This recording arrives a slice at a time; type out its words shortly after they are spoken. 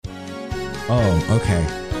Oh, okay.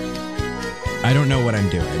 I don't know what I'm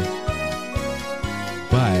doing.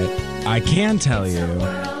 But I can tell you.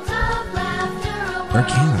 Or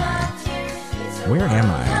can I? Where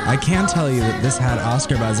am I? I can tell you that This Had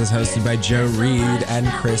Oscar Buzz is hosted by Joe Reed and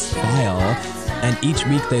Chris Feil. And each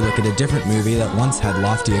week they look at a different movie that once had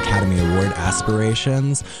lofty Academy Award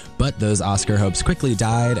aspirations, but those Oscar hopes quickly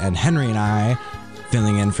died, and Henry and I,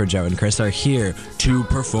 filling in for Joe and Chris, are here to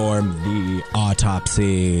perform The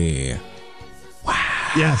Autopsy. Wow.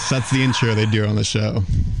 Yes, that's the intro they do on the show.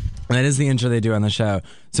 That is the intro they do on the show.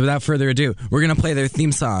 So without further ado, we're going to play their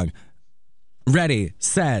theme song. Ready,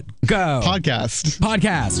 set, go. Podcast.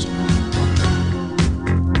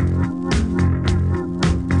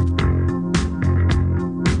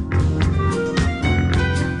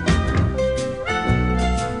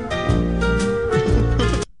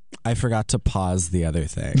 I forgot to pause the other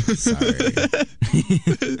thing. Sorry.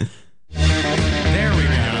 There we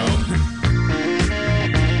go.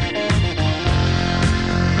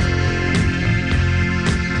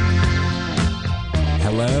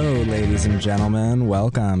 Hello, ladies and gentlemen.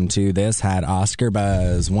 Welcome to This Had Oscar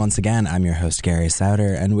Buzz. Once again, I'm your host, Gary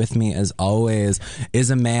Souter, and with me, as always,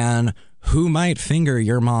 is a man who might finger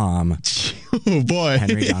your mom. Oh, boy.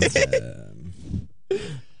 Henry Johnson.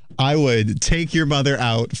 I would take your mother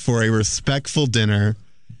out for a respectful dinner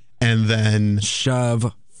and then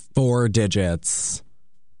shove 4 digits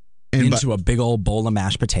into a big old bowl of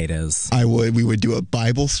mashed potatoes. We would do a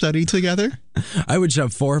Bible study together. I would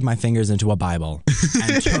shove 4 of my fingers into a Bible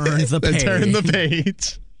and turn the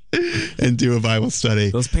page. And do a Bible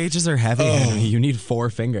study. Those pages are heavy, Henry. You need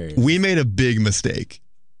 4 fingers. We made a big mistake.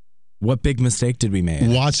 What big mistake did we make?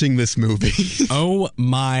 Watching this movie. Oh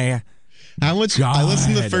my How much? God. I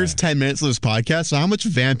listened to the first 10 minutes of this podcast. So how much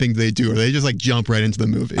vamping do they do? Or they just like jump right into the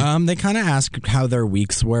movie? They kind of ask how their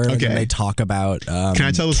weeks were. Okay. And they talk about. Can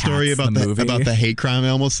I tell the story about the hate crime I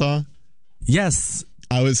almost saw? Yes.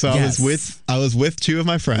 I was with 2 of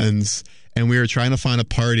my friends, and we were trying to find a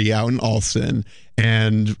party out in Alston,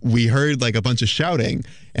 and we heard like a bunch of shouting,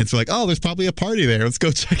 and so like, oh, there's probably a party there. Let's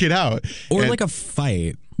go check it out. Or and like a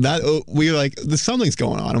fight. That we were like, there's something's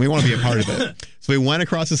going on, and we want to be a part of it. So we went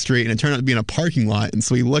across the street, and it turned out to be in a parking lot. And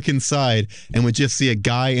so we look inside, and we just see a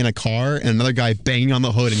guy in a car and another guy banging on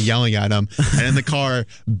the hood and yelling at him. And then the car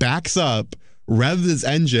backs up, revs its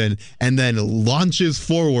engine, and then launches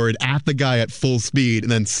forward at the guy at full speed,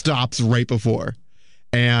 and then stops right before.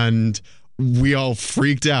 And we all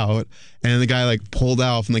freaked out, and the guy like pulled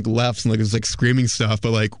off and like left and like was like screaming stuff, but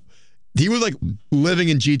like he was like living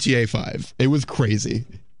in GTA 5. It was crazy.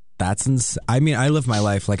 That's I mean, I live my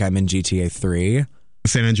life like I'm in GTA 3.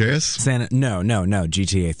 San Andreas? No,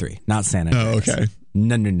 GTA 3, not San Andreas. Oh, okay.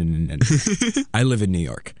 No. I live in New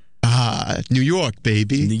York. Ah, New York,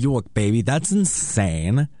 baby. New York, baby. That's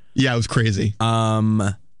insane. Yeah, it was crazy.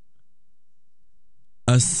 No,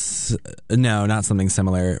 not something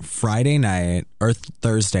similar. Friday night or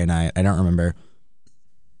Thursday night, I don't remember.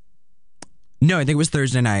 No, I think it was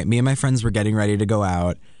Thursday night. Me and my friends were getting ready to go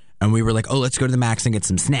out, and we were like, oh, let's go to the Max and get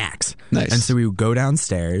some snacks. Nice. And so we would go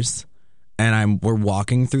downstairs, and we're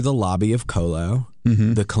walking through the lobby of Colo,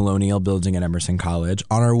 the Colonial building at Emerson College,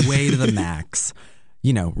 on our way to the Max.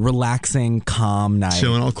 You know, relaxing, calm night.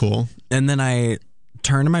 Chilling all cool. And then I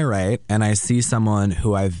turn to my right, and I see someone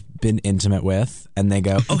who I've been intimate with, and they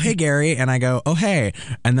go, oh, hey, Gary. And I go, oh, hey.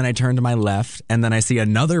 And then I turn to my left, and then I see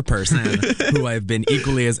another person who I've been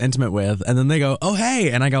equally as intimate with. And then they go, oh,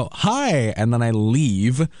 hey. And I go, hi. And then I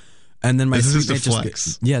leave. And then my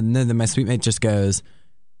sweetmate then my sweetmate just goes,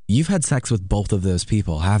 you've had sex with both of those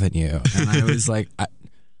people, haven't you? And I was like,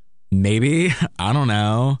 maybe. I don't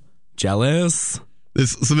know. Jealous?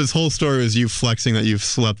 This whole story is you flexing that you've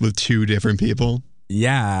slept with 2 different people?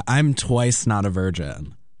 Yeah, I'm twice not a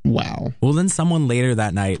virgin. Wow. Well, then someone later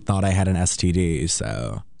that night thought I had an STD,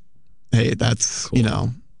 so. Hey, that's, cool. You know,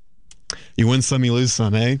 you win some, you lose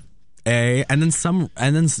some, eh? And then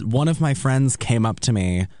one of my friends came up to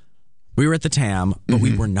me. We were at the TAM, but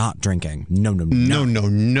we were not drinking. No. No,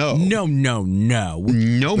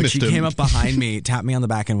 But she came up behind me, tapped me on the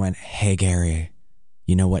back and went, hey, Gary,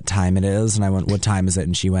 you know what time it is? And I went, what time is it?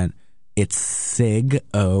 And she went, it's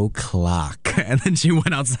sig-o'clock. And then she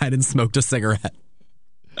went outside and smoked a cigarette.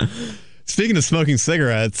 Speaking of smoking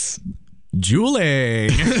cigarettes, Julie.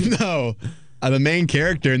 No, the main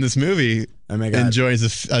character in this movie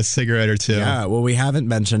enjoys a cigarette or 2. Yeah, well, we haven't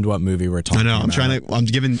mentioned what movie we're talking about. I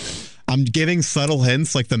know. I'm giving subtle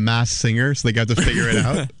hints like the Masked Singer, so they got to figure it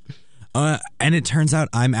out. And it turns out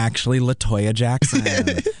I'm actually LaToya Jackson.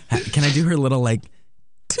 Can I do her little like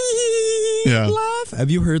laugh? Have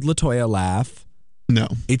you heard LaToya laugh? No.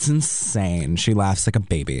 It's insane. She laughs like a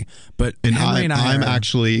baby. But And Henry and I I'm are-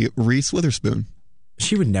 actually Reese Witherspoon.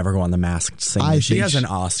 She would never go on The Masked Singer. She has an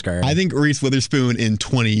Oscar. I think Reese Witherspoon in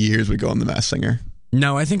 20 years would go on The Masked Singer.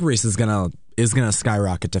 No, I think Reese is gonna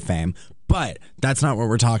skyrocket to fame. But that's not what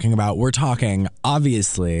we're talking about. We're talking,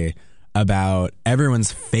 obviously, about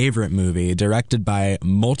everyone's favorite movie, directed by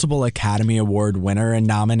multiple Academy Award winner and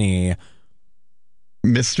nominee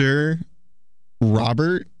Mr.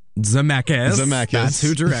 Robert Zemeckis. That's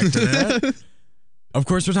who directed it. Of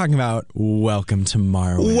course, we're talking about Welcome to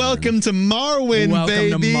Marwen. Welcome to Marwen, Welcome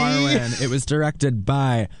baby. to Marwen. It was directed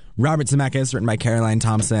by Robert Zemeckis, written by Caroline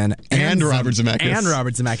Thompson. And Robert Zemeckis. And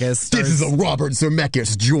Robert Zemeckis. This is a Robert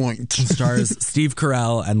Zemeckis joint. Stars Steve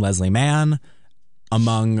Carell and Leslie Mann,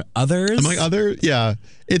 among others. Among other, yeah.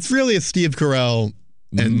 It's really a Steve Carell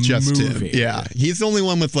and just him. Movie. Yeah. He's the only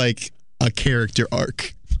one with like a character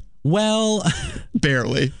arc. Well,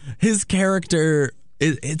 Barely. his character,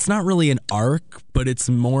 it's not really an arc, but it's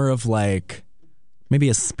more of like maybe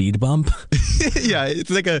a speed bump. Yeah.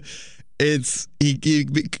 It's like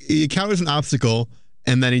he encounters an obstacle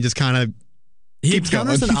and then he just kind of He keeps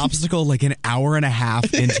encounters going. an obstacle like an hour and a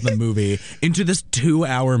half into the movie, into this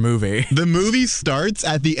 2-hour movie. The movie starts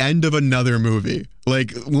at the end of another movie.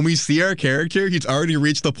 Like when we see our character, he's already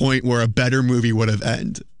reached the point where a better movie would have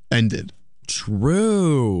ended.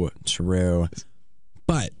 True.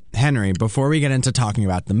 But Henry, before we get into talking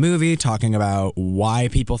about the movie, talking about why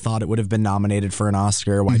people thought it would have been nominated for an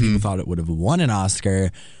Oscar, why people thought it would have won an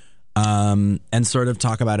Oscar, and sort of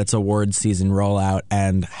talk about its award season rollout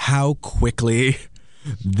and how quickly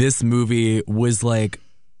this movie was like,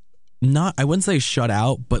 I wouldn't say shut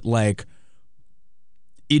out, but like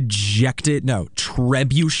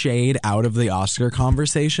trebucheted out of the Oscar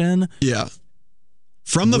conversation. Yeah.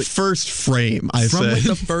 From the first frame, I From said.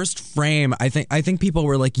 the first frame, I think people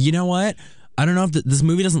were like, you know what? I don't know if this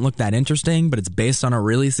movie doesn't look that interesting, but it's based on a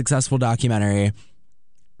really successful documentary,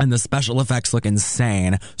 and the special effects look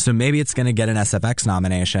insane. So maybe it's going to get an SFX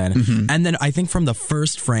nomination. And then I think from the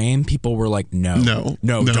first frame, people were like, no,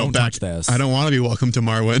 don't touch this. I don't want to be Welcome to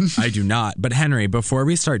Marwen. I do not. But Henry, before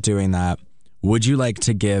we start doing that, would you like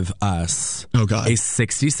to give us Oh, God. a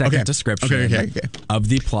 60-second description Okay. of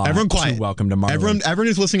the plot Everyone to quiet. Welcome to Marwen? Everyone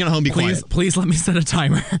who's listening at home, be quiet. Please let me set a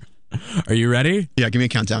timer. Are you ready? Yeah, give me a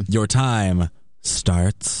countdown. Your time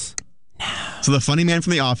starts. So the funny man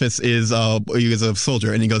from The Office is he is a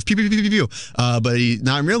soldier, and he goes pew pew pew pew pew. But he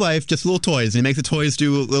not in real life, just little toys. And he makes the toys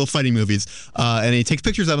do little fighting movies. And he takes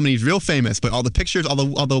pictures of them, and he's real famous. But all the pictures, all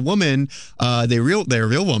the women, they're real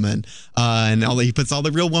women. And he puts all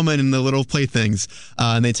the real women in the little playthings,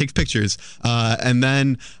 and they take pictures. And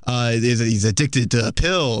then he's addicted to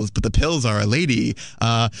pills, but the pills are a lady.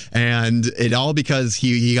 And it all because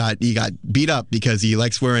he got beat up because he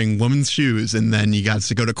likes wearing women's shoes, and then he got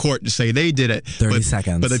to go to court to say they did it. 30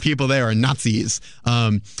 seconds. But the people there are Nazis.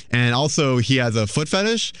 And also he has a foot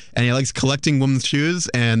fetish, and he likes collecting women's shoes,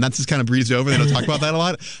 and that's just kind of breezed over. They don't talk about that a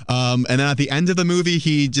lot. And then at the end of the movie,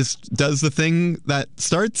 he just does the thing that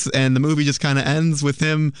starts, and the movie just kind of ends with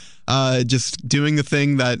him just doing the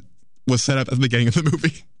thing that was set up at the beginning of the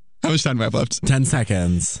movie. How much time do I have left? 10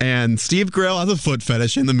 seconds. And Steve Carell has a foot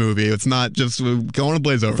fetish in the movie. It's not just going to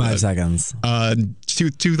blaze over. 5 it. seconds.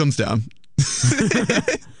 Two thumbs down.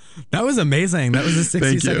 That was amazing. That was a Thank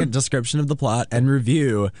you. 60-second description of the plot and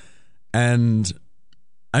review. And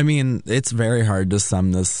I mean, it's very hard to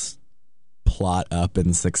sum this plot up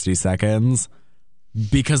in 60 seconds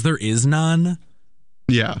because there is none.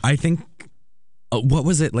 Yeah. I think, what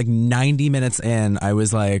was it, like 90 minutes in, I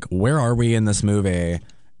was like, where are we in this movie?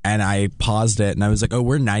 And I paused it and I was like, oh,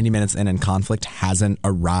 we're 90 minutes in and conflict hasn't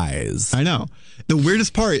arisen. I know. The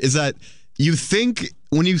weirdest part is that you think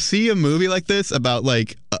when you see a movie like this about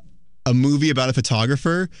like a movie about a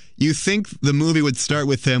photographer, you think the movie would start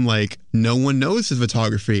with him like, no one knows his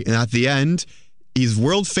photography. And at the end, he's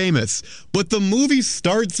world famous. But the movie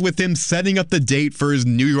starts with him setting up the date for his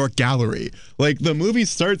New York gallery. Like the movie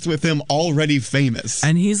starts with him already famous.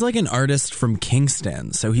 And he's like an artist from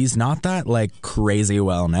Kingston, so he's not that like crazy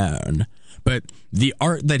well known. But the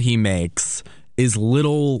art that he makes is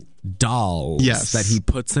little dolls Yes. that he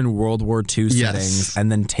puts in World War II settings Yes.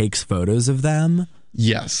 and then takes photos of them.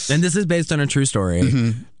 Yes. And this is based on a true story.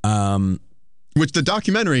 Which the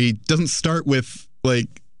documentary doesn't start with like,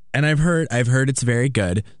 And I've heard it's very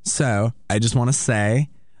good. So I just want to say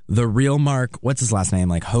the real Mark, what's his last name?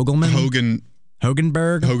 Like Hogelman?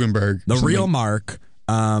 Hogenberg? Hogenberg. The real Mark,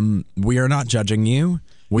 we are not judging you.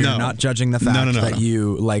 We No. are not judging the fact that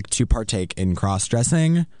you like to partake in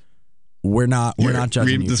cross-dressing. We're not judging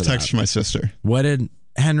Read you this for text that. from my sister. What did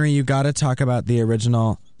Henry? You got to talk about the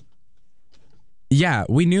original. Yeah,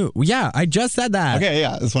 we knew. Yeah, I just said that. Okay,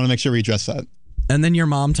 yeah. I just want to make sure we address that. And then your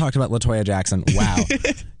mom talked about LaToya Jackson. Wow.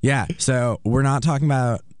 Yeah, so we're not talking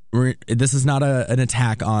about... this is not an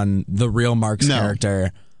attack on the real Mark's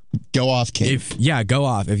character. Go off, King. Go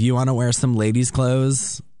off. If you want to wear some ladies'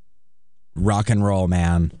 clothes, rock and roll,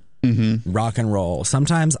 man. Mm-hmm. Rock and roll.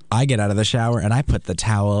 Sometimes I get out of the shower and I put the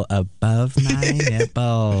towel above my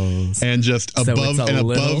nipples. And just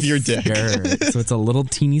above your dick. So it's a little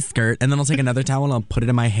teeny skirt. And then I'll take another towel and I'll put it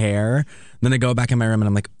in my hair. Then I go back in my room and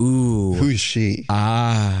I'm like, ooh. Who's she?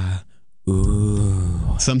 Ooh.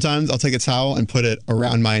 Sometimes I'll take a towel and put it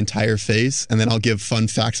around my entire face, and then I'll give fun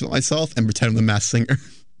facts about myself and pretend I'm the Masked Singer.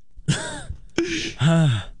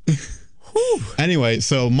 Anyway,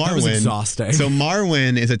 so Marwyn. That was exhausting. So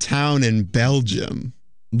Marwyn is a town in Belgium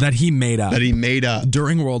that he made up.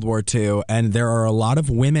 During World War II, and there are a lot of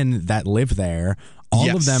women that live there.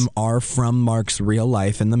 All of them are from Mark's real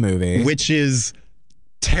life in the movie, which is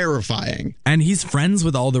terrifying. And he's friends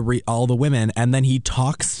with all the women, and then he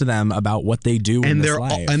talks to them about what they do in this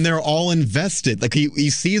life. And they're all invested. Like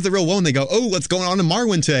he sees the real woman. They go, "Oh, what's going on in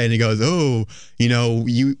Marwyn today?" And he goes, "Oh,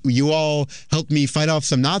 you all helped me fight off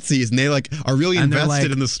some Nazis," and they are really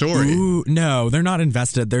invested in the story. Ooh, no, they're not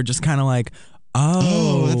invested. They're just kind of like,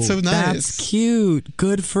 "Oh, that's so nice. That's cute.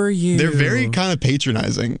 Good for you." They're very kind of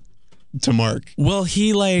patronizing to Mark. Well,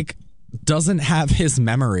 he doesn't have his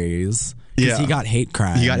memories. Because he got hate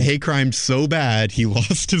crime. He got hate crime so bad, he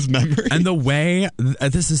lost his memory. And the way,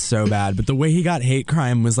 this is so bad, but the way he got hate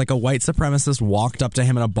crime was like a white supremacist walked up to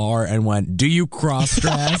him in a bar and went, "Do you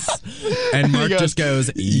cross-dress?" And Mark just goes,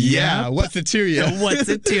 "Yeah, what's it to you? What's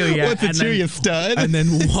it to you? What's it to you, stud?" And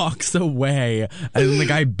then walks away. And then the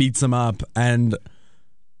guy beats him up. And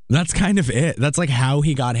that's kind of it. That's how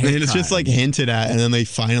he got hate crime. And it's just hinted at, and then they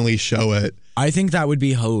finally show it. I think that would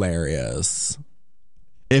be hilarious.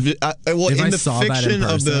 In the fiction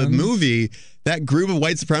of the movie, that group of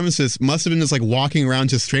white supremacists must have been just walking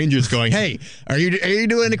around to strangers going, "Hey, are you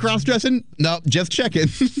doing any cross-dressing?" "No, just checking."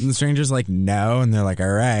 And the stranger's like, "No," and they're like, "All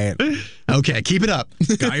right, okay, keep it up."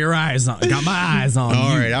 Got my eyes on.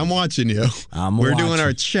 All right, I'm watching you. We're doing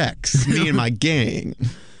our checks. Me and my gang.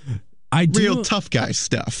 Real tough guy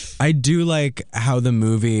stuff. I do like how the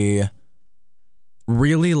movie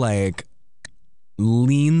really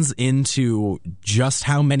leans into just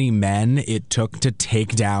how many men it took to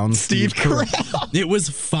take down Steve Carell. It was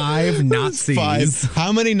 5 Nazis. 5.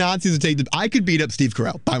 How many Nazis would it take I could beat up Steve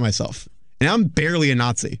Carell by myself. And I'm barely a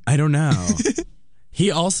Nazi. I don't know.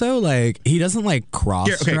 He also he doesn't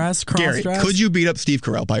cross-dress. Gary, could you beat up Steve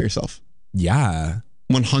Carell by yourself? Yeah.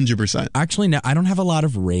 100%. Actually, no, I don't have a lot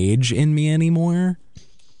of rage in me anymore.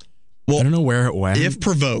 Well, I don't know where it went. If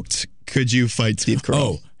provoked, could you fight Steve Carell?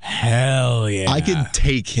 Oh, hell yeah. I could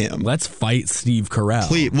take him. Let's fight Steve Carell.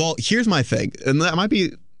 Please. Well, here's my thing. And I might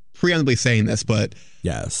be preemptively saying this, but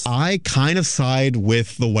yes, I kind of side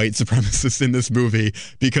with the white supremacists in this movie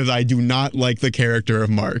because I do not like the character of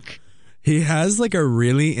Mark. He has a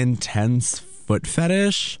really intense foot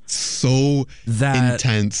fetish. So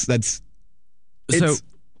intense. So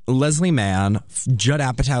Leslie Mann, Judd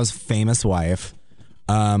Apatow's famous wife,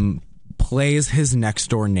 plays his next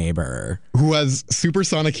door neighbor who has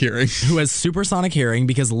supersonic hearing.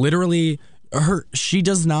 Because literally she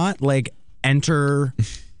does not enter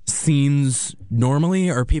scenes normally,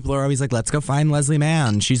 or people are always like, "Let's go find Leslie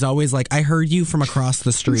Mann." She's always like, "I heard you from across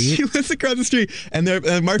the street." She lives across the street, and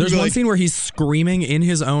Mark. There's one scene where he's screaming in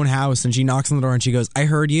his own house, and she knocks on the door, and she goes, "I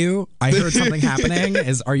heard you. I heard something happening.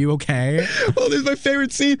 Are you okay?" Well, there's my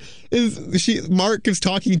favorite scene. Mark is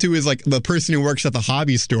talking to the person who works at the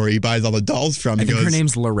hobby store he buys all the dolls from. I think her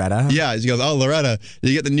name's Loretta. Yeah, she goes, "Oh, Loretta, did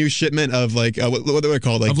you get the new shipment of what are they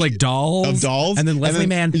called? Dolls? Of dolls?" And then Leslie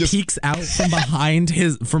Mann peeks out from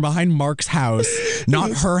behind Mark's house,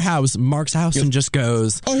 not her house, Mark's house, and just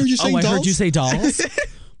goes, "Oh, I heard you say dolls."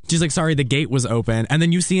 She's like, "Sorry, the gate was open." And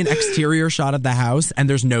then you see an exterior shot of the house, and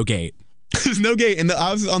there's no gate. There's no gate, and the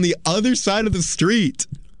house is on the other side of the street.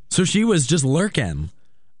 So she was just lurking.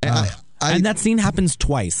 And that scene happens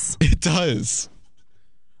twice. It does.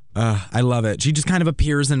 I love it. She just kind of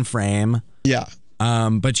appears in frame. Yeah.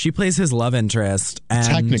 But she plays his love interest. And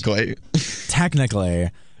technically.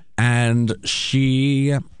 And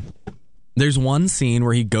there's one scene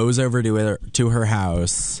where he goes over to her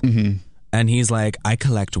house, and he's like, "I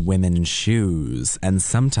collect women's shoes, and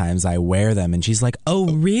sometimes I wear them." And she's like,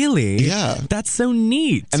 "Oh, really? Yeah. That's so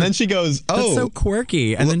neat." And then she goes, "Oh. That's so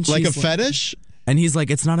quirky." And then she's a fetish? And he's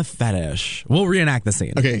like, "It's not a fetish." We'll reenact the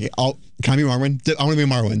scene. Okay, can I be Marwyn? I want to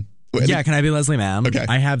be Marwyn. Yeah, can I be Leslie Mann? Okay.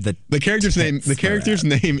 I have the character's name. The character's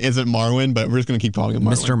name isn't Marwyn, but we're just going to keep calling him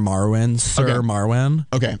Marwyn. Mr. Marwyn, Sir Marwyn.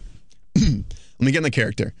 Okay. Let me get in the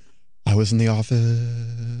character. I was in the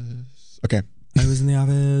office. Okay. I was in the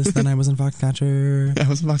office, then I was in Foxcatcher. I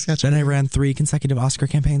was in Foxcatcher. Then I ran 3 consecutive Oscar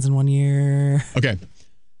campaigns in 1 year. Okay.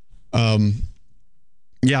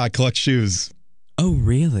 Yeah, I collect shoes. Oh,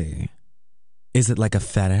 really? Is it like a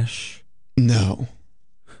fetish? No.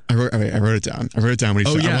 I wrote it down. I wrote it down when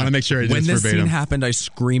he said, I want to make sure it when is this verbatim. scene happened, I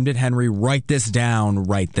screamed at Henry, write this down,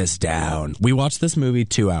 write this down. We watched this movie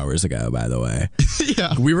 2 hours ago, by the way.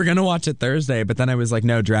 Yeah. We were going to watch it Thursday, but then I was like,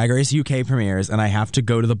 no, Drag Race UK premieres, and I have to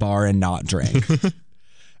go to the bar and not drink.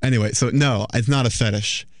 Anyway, so no, it's not a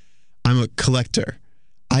fetish. I'm a collector.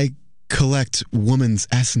 I collect women's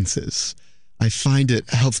essences. I find it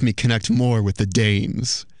helps me connect more with the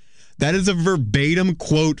dames. That is a verbatim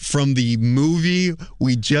quote from the movie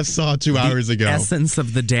we just saw 2 hours ago. Essence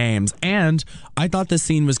of the dames. And I thought this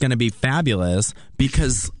scene was going to be fabulous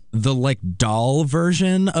because the like doll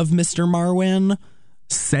version of Mr. Marwin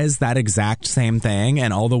says that exact same thing,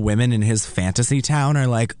 and all the women in his fantasy town are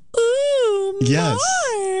like, ooh, Yes.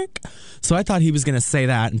 Mark. So I thought he was going to say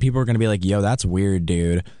that, and people were going to be like, yo, that's weird,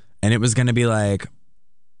 dude. And it was going to be like,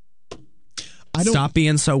 stop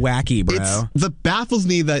being so wacky, bro. That baffles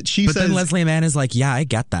me that she But says. then Leslie Mann is like, yeah, I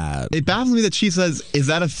get that. It baffles me that she says, is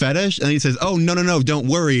that a fetish? And he says, oh, no, don't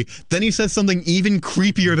worry. Then he says something even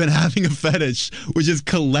creepier than having a fetish, which is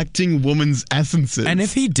collecting women's essences. And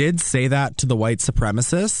if he did say that to the white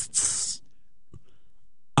supremacists,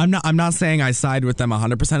 I'm not saying I side with them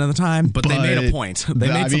 100% of the time, but they made a point. They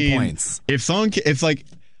made some points. It's like,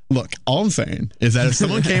 look, all I'm saying is that if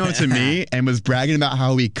someone came up to me and was bragging about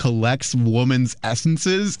how he collects women's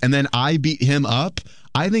essences and then I beat him up,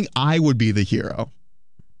 I think I would be the hero.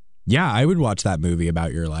 Yeah, I would watch that movie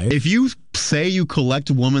about your life. If you say you collect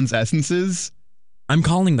women's essences, I'm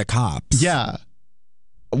calling the cops. yeah.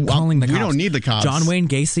 I'm calling the cops. We don't need the cops. John Wayne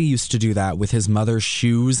Gacy used to do that with his mother's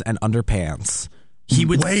shoes and underpants. He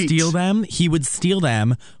would steal them. He would steal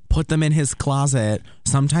them, put them in his closet,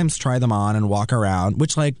 sometimes try them on and walk around,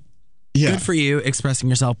 which, like, good for you, expressing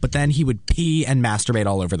yourself. But then he would pee and masturbate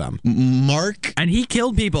all over them. Mark. And he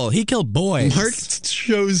killed people. He killed boys. Mark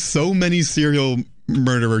shows so many serial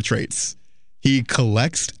murderer traits. He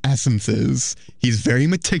collects essences. He's very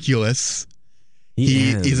meticulous.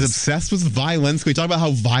 He is obsessed with violence. Can we talk about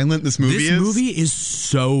how violent this movie is? This movie is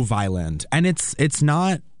so violent. And it's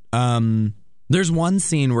not... there's one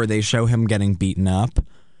scene where they show him getting beaten up,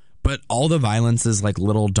 but all the violence is like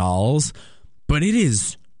little dolls. But it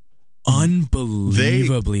is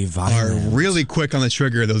unbelievably violent. Are really quick on the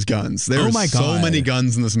trigger of those guns. There are so many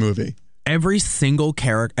guns in this movie. Every single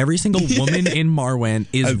character, every single woman in Marwen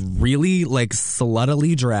is really like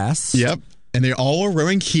sluttily dressed. Yep. And they all are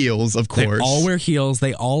wearing heels, of course. They all wear heels.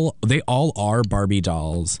 They all are Barbie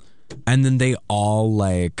dolls. And then they all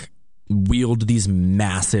like wield these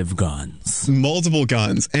massive guns. Multiple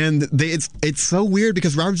guns. And it's so weird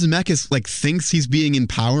because Robert Zemeckis like thinks he's being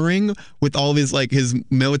empowering with all of his like his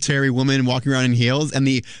military women walking around in heels. And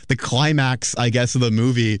the climax, I guess, of the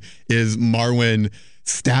movie is Marwen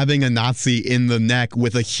stabbing a Nazi in the neck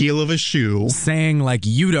with a heel of a shoe. Saying like,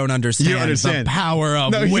 you don't understand the power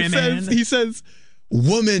of women. He says,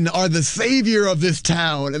 women are the savior of this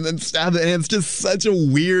town, and then stab it. And it's just such a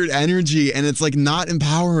weird energy, and it's like not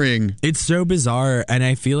empowering. It's so bizarre, and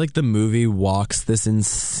I feel like the movie walks this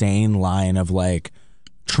insane line of like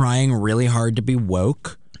trying really hard to be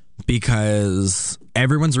woke because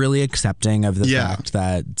everyone's really accepting of the fact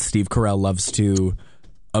that Steve Carell loves to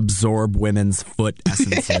absorb women's foot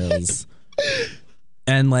essences.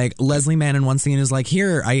 And like Leslie Mann in one scene is like,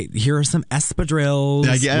 here are some espadrilles.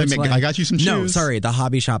 I got you some shoes. No, sorry, the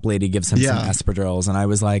hobby shop lady gives him some espadrilles, and I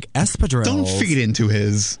was like, espadrilles. Don't feed into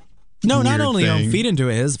his. No, not only don't feed into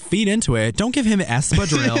it. Don't give him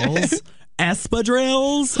espadrilles.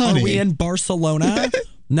 Espadrilles? Honey. Are we in Barcelona?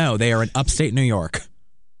 No, they are in upstate New York.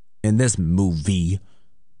 In this movie.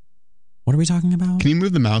 What are we talking about? Can you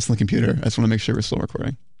move the mouse on the computer? I just want to make sure we're still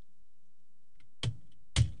recording.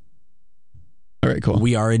 All right, cool.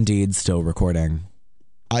 We are indeed still recording.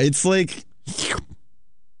 It's like...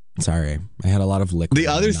 Sorry, I had a lot of liquid. The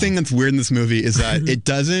other thing that's weird in this movie is that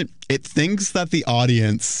it thinks that the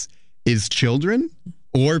audience is children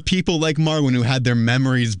or people like Marwen who had their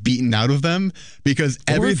memories beaten out of them because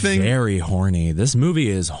everything... very horny. This movie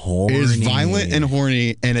is horny. It is violent and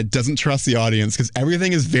horny, and it doesn't trust the audience because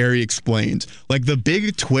everything is very explained. Like the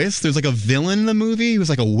big twist, there's like a villain in the movie who's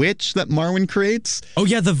like a witch that Marwen creates. Oh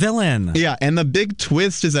yeah, the villain. Yeah, and the big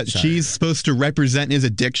twist is that she's supposed to represent his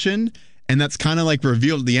addiction. And that's kind of like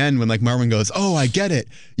revealed at the end when like Marvin goes, "Oh, I get it.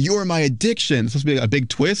 You're my addiction." It's supposed to be a big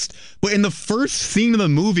twist. But in the first scene of the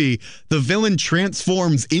movie, the villain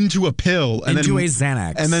transforms into a pill. And into then, a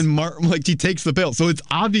Xanax. And then like she takes the pill. So it's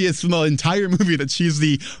obvious from the entire movie that she's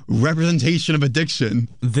the representation of addiction.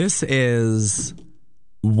 This is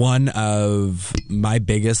one of my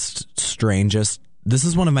biggest, this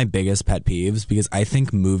is one of my biggest pet peeves, because I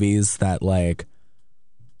think movies that like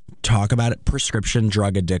talk about it, prescription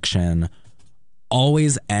drug addiction,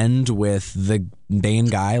 always end with the main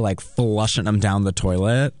guy like flushing them down the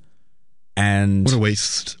toilet. And what a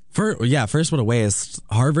waste. First, what a waste.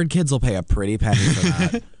 Harvard kids will pay a pretty penny for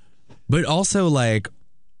that. But also, like,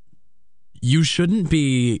 you shouldn't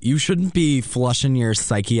be flushing your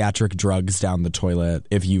psychiatric drugs down the toilet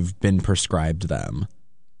if you've been prescribed them.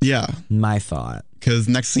 Yeah. My thought. Because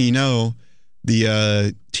next thing you know,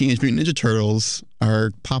 the Teenage Mutant Ninja Turtles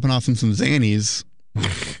are popping off some Xannies. And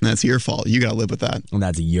that's your fault. You got to live with that. And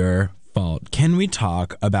that's your fault. Can we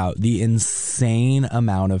talk about the insane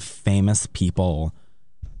amount of famous people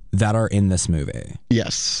that are in this movie?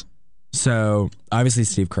 Yes. So, obviously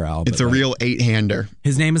Steve Carell. It's a real 8-hander.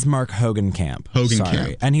 His name is Mark Hogenkamp.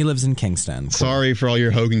 Hogenkamp. And he lives in Kingston. Cool. Sorry for all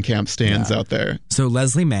your Hogenkamp stands out there. So,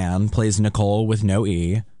 Leslie Mann plays Nicole with no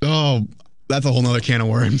E. Oh, that's a whole nother can of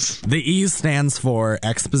worms. The E stands for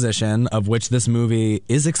exposition, of which this movie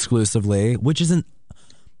is exclusively, which isn't.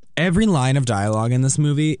 Every line of dialogue in this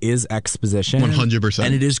movie is exposition. 100%.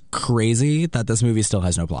 And it is crazy that this movie still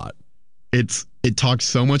has no plot. It talks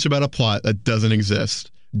so much about a plot that doesn't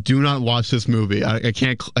exist. Do not watch this movie. I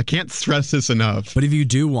can't stress this enough. But if you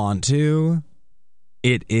do want to,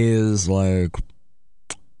 it is like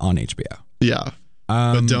on HBO. Yeah.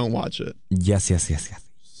 But don't watch it. Yes.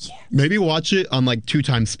 Maybe watch it on like 2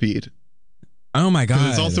 times speed. Oh my God.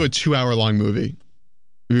 It's also a 2-hour long movie.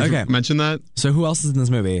 Okay. Mention that? So who else is in this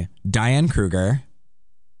movie? Diane Kruger.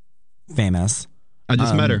 Famous. I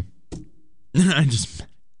just met her.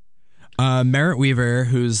 Merritt Weaver,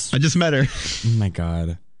 who's... I just met her. Oh my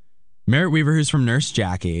God. Merritt Weaver, who's from Nurse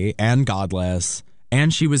Jackie and Godless.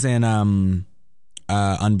 And she was in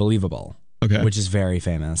Unbelievable. Okay. Which is very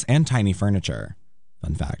famous. And Tiny Furniture.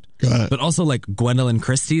 Fun fact. Got it. But also, like, Gwendolyn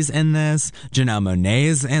Christie's in this. Janelle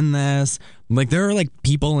Monáe's in this. Like, there are, like,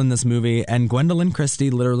 people in this movie. And Gwendolyn Christie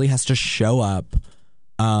literally has to show up,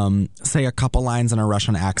 say a couple lines in a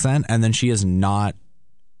Russian accent, and then she is not...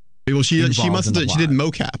 Well, she did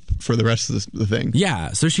mocap for the rest of the thing.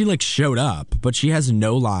 Yeah, so she like showed up, but she has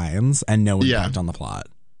no lines and no impact on the plot.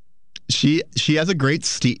 She has a great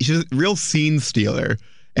she's a real scene stealer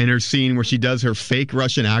in her scene where she does her fake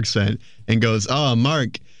Russian accent and goes, "Oh,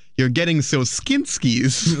 Mark, you're getting so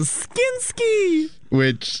skinskis." Skinsky.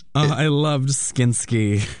 Which I loved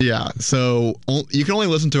Skinsky. Yeah, so you can only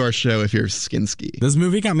listen to our show if you're Skinsky. This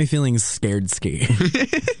movie got me feeling scared ski.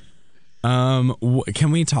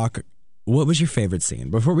 Can we talk? What was your favorite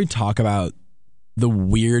scene before we talk about the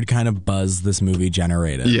weird kind of buzz this movie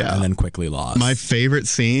generated? Yeah. And then quickly lost. My favorite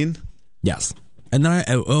scene. Yes, and then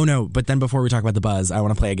but then before we talk about the buzz, I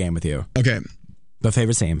want to play a game with you. Okay. The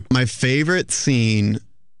favorite scene. My favorite scene.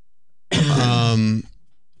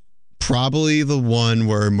 Probably the one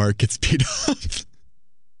where Mark gets beat up.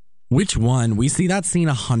 Which one? We see that scene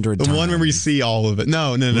 100 times. The one where we see all of it.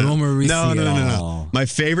 No. The one where we see it all. My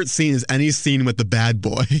favorite scene is any scene with the bad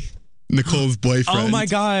boy, Nicole's boyfriend. Oh my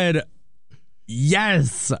God.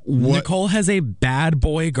 Yes. What? Nicole has a bad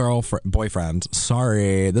boyfriend.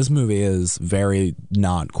 Sorry. This movie is very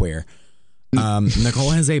not queer.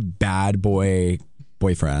 Nicole has a bad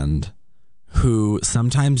boyfriend who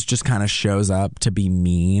sometimes just kind of shows up to be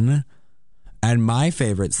mean. And my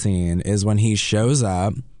favorite scene is when he shows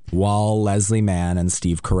up while Leslie Mann and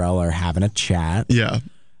Steve Carell are having a chat. Yeah.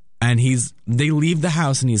 And they leave the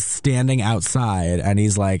house and he's standing outside and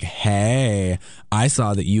he's like, "Hey, I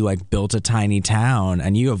saw that you like built a tiny town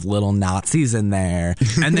and you have little Nazis in there."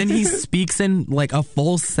 And then he speaks in like a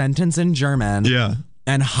full sentence in German. Yeah.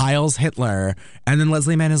 And Heils Hitler. And then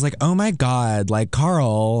Leslie Mann is like, "Oh my God, like,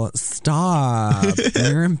 Carl, stop.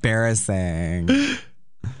 You're embarrassing."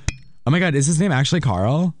 Oh my God, is his name actually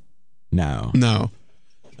Carl? No.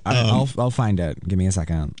 I'll find it. Give me a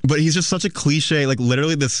second. But he's just such a cliche. Like,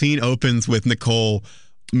 literally, the scene opens with Nicole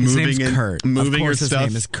moving her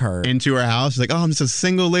stuff into her house. She's like, "Oh, I'm just a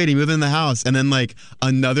single lady moving in the house." And then, like,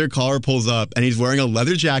 another caller pulls up, and he's wearing a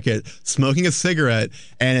leather jacket, smoking a cigarette,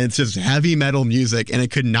 and it's just heavy metal music. And it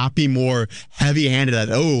could not be more heavy-handed that,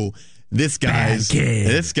 this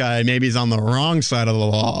guy maybe is on the wrong side of the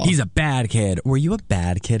law. He's a bad kid. Were you a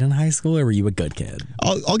bad kid in high school or were you a good kid?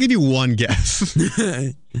 I'll give you one guess.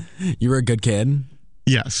 You were a good kid?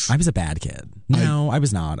 Yes. I was a bad kid. No, I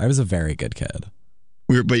was not. I was a very good kid.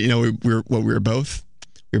 We were both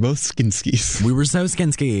skinskies. We were so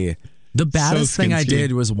skinsky. The baddest thing I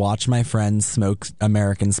did was watch my friends smoke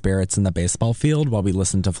American Spirits in the baseball field while we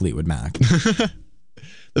listened to Fleetwood Mac.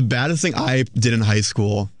 The baddest thing I did in high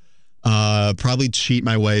school, probably cheat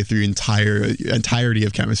my way through entirety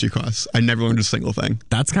of chemistry class. I never learned a single thing.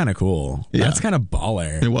 That's kind of cool. Yeah. That's kind of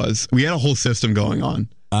baller. It was. We had a whole system going on.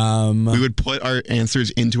 We would put our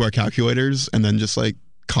answers into our calculators and then just like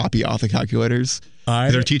copy off the calculators.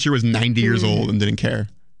 Our teacher was 90 years old and didn't care.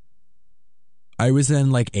 I was in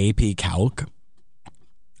like AP Calc,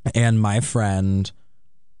 and my friend,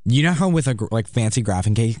 you know how with a like fancy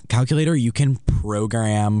graphing calculator you can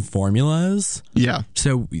program formulas? Yeah.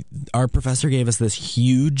 So our professor gave us this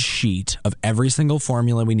huge sheet of every single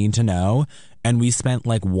formula we need to know, and we spent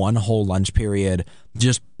like one whole lunch period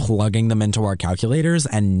just plugging them into our calculators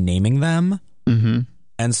and naming them. Mm-hmm.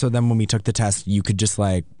 And so then when we took the test, you could just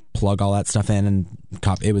like plug all that stuff in and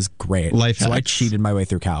copy. It was great. Life hacks. So I cheated my way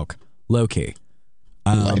through Calc. Low key.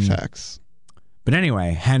 Life hacks. But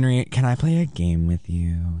anyway, Henry, can I play a game with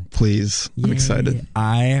you? Please. I'm excited.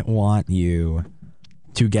 I want you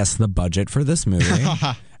to guess the budget for this movie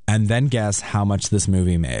and then guess how much this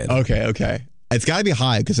movie made. Okay. It's got to be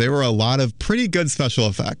high because there were a lot of pretty good special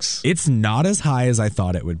effects. It's not as high as I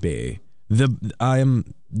thought it would be.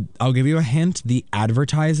 I'll give you a hint. The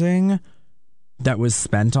advertising that was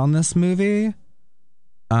spent on this movie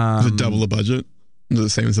Is it double the budget? Is it the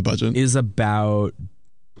same as the budget? Is about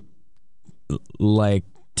like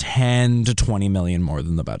 10 to 20 million more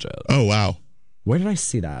than the budget. Oh, wow. Where did I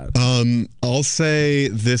see that? I'll say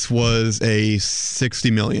this was a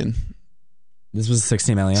 60 million. This was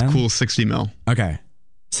 60 million? It's cool, 60 mil. Okay.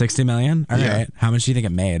 60 million? All Yeah. right. How much do you think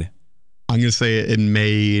it made? I'm going to say it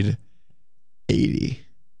made 80.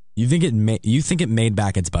 You think it made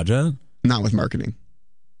back its budget? Not with marketing.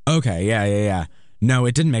 Okay. Yeah. No,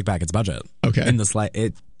 it didn't make back its budget. Okay.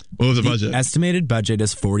 What was the budget? Estimated budget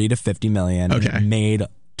is 40 to 50 million. Okay. And it made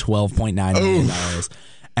 $12.9 million.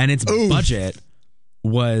 And its budget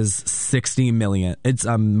was 60 million. Its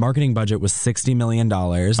marketing budget was $60 million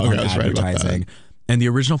on I was right about advertising. that. And the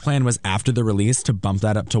original plan was after the release to bump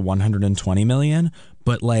that up to 120 million.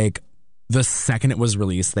 But like the second it was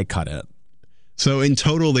released, they cut it. So in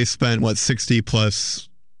total, they spent 60 plus.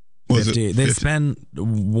 50. They spent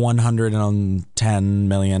 $110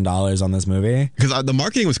 million on this movie. Because the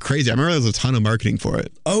marketing was crazy. I remember there was a ton of marketing for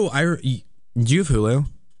it. Oh, do you have Hulu?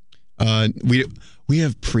 We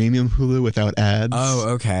have premium Hulu without ads.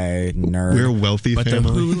 Oh, okay, nerd. We're a wealthy but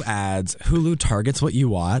family. the Hulu ads, Hulu targets what you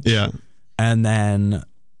watch. Yeah. And then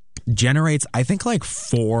generates, I think, like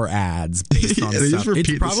 4 ads based on they just stuff. repeat It's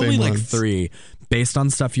the probably same like ones. 3 based on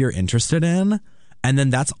stuff you're interested in. And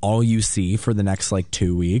then that's all you see for the next like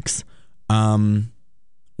 2 weeks.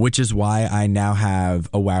 Which is why I now have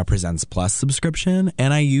a WoW Presents Plus subscription,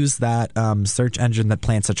 and I use that search engine that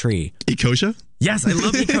plants a tree. Ecosia? Yes, I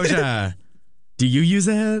love Ecosia. Do you use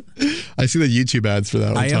it? I see the YouTube ads for that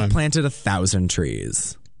all the I time. have planted 1,000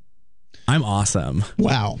 trees. I'm awesome.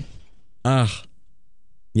 Wow. Ugh.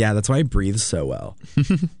 Yeah, that's why I breathe so well.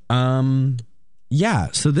 Yeah,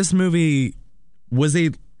 so this movie was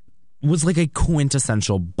like a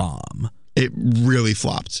quintessential bomb. It really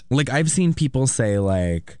flopped. Like I've seen people say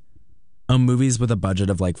like movies with a budget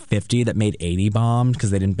of like 50 that made 80 bombed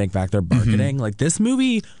because they didn't make back their marketing. Like this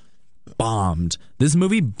movie bombed. This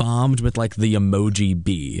movie bombed with like the emoji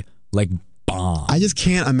bee. Like bomb. I just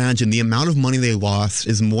can't imagine the amount of money they lost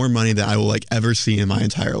is more money than I will like ever see in my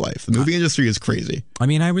entire life. The movie industry is crazy. I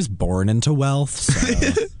mean, I was born into wealth,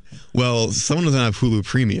 so Well, someone doesn't have Hulu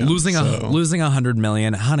Premium. losing 100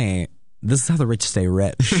 million, honey. This is how the rich stay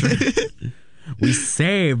rich. We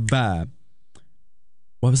save. What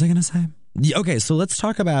was I going to say? Yeah, okay, so let's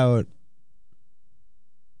talk about,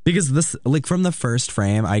 because this, like from the first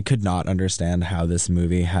frame, I could not understand how this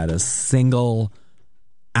movie had a single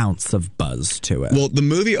ounce of buzz to it. Well, the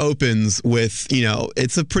movie opens with,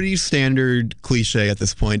 it's a pretty standard cliche at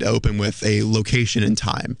this point to open with a location and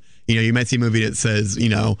time. You might see a movie that says,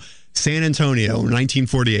 San Antonio,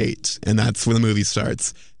 1948, and that's when the movie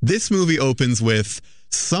starts. This movie opens with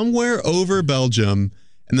somewhere over Belgium,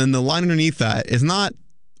 and then the line underneath that is not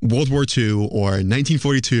World War II or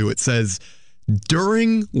 1942. It says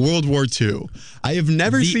during World War II. I have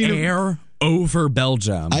never seen the air over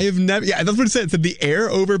Belgium. I have never. Yeah, that's what it said. It said the air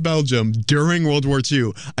over Belgium during World War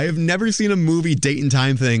II. I have never seen a movie date and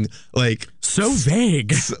time thing like so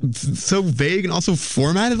vague, so vague, and also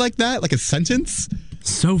formatted like that, like a sentence.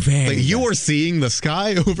 So vague. Like you are seeing the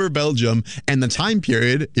sky over Belgium, and the time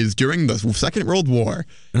period is during the Second World War.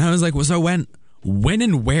 And I was like, well, so when when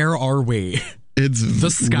and where are we? It's The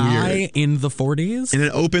sky weird. in the 40s? And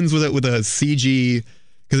it opens with a CG,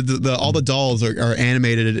 because all the dolls are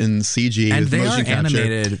animated in CG. And with they are motion capture.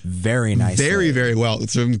 animated very nicely. Very, very well.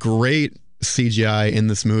 It's some great CGI in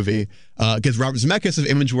this movie. Because Robert Zemeckis of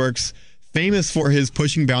ImageWorks, famous for his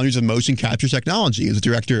pushing boundaries of motion capture technology. He was a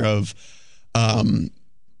director of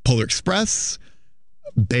Polar Express,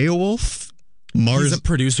 Beowulf, He's a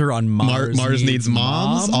producer on Mars Needs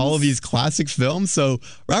Moms, all of these classic films. So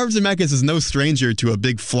Robert Zemeckis is no stranger to a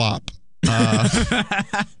big flop.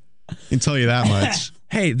 I can tell you that much.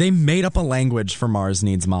 Hey, they made up a language for Mars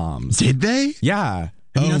Needs Moms. Did they? Yeah.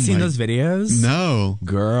 Have you Oh not seen my- those videos? No.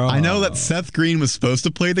 Girl. I know that Seth Green was supposed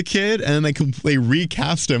to play the kid, and then they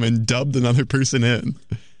recast him and dubbed another person in.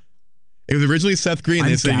 It was originally Seth Green.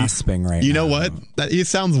 I'm They said, gasping right now. you know what? It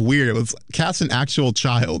sounds weird. It was cast an actual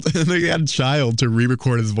child, and they had a child to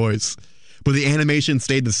re-record his voice, but the animation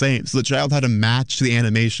stayed the same. So the child had to match the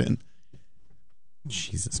animation.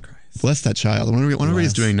 Jesus Christ. Bless that child. I wonder what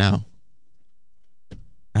he's doing now.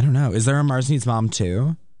 I don't know. Is there a Mars Needs Mom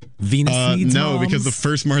too? Venus Needs No, Moms? because the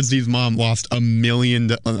first Mars Needs Mom lost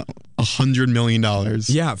 $100 million.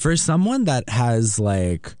 Yeah, for someone that has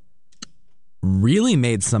like really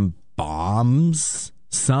made some bombs.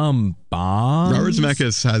 Robert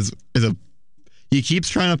Zemeckis he keeps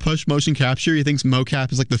trying to push motion capture. He thinks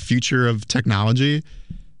mocap is like the future of technology.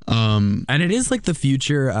 And it is like the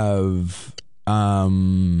future of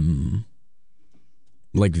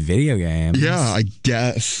like video games. Yeah, I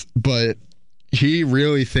guess. But he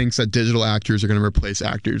really thinks that digital actors are going to replace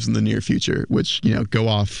actors in the near future, which, go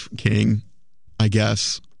off, King, I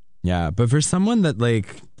guess. Yeah, but for someone that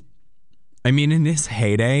like, I mean, in his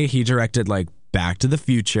heyday, he directed like Back to the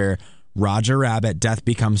Future, Roger Rabbit, Death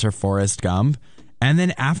Becomes Her, Forrest Gump. And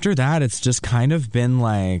then after that, it's just kind of been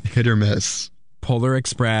like hit or miss. Polar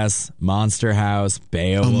Express, Monster House,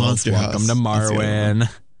 Beowulf, Monster Welcome House. to Marwin.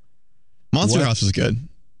 Monster House was good.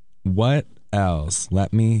 What else?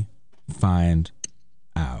 Let me find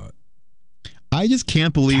out. I just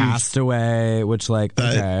can't believe Castaway, which like,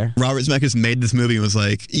 okay. Robert Zemeckis made this movie and was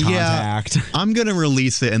like, Contact. yeah, I'm going to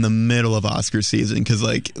release it in the middle of Oscar season because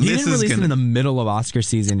like He this didn't is release going it in the middle of Oscar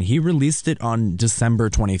season. He released it on December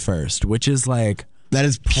 21st, which is like that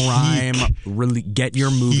is prime. Get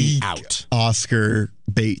your movie peak out. Oscar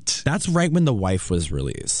bait. That's right when The Wife was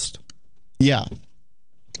released, Yeah.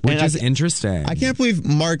 which And is interesting. I can't believe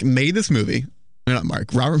Mark made this movie. No, not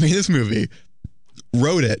Mark. Robert made this movie,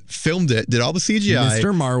 wrote it, filmed it, did all the CGI,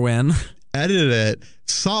 Mr. Marwin. edited it,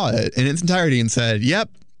 saw it in its entirety and said, yep,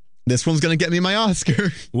 this one's going to get me my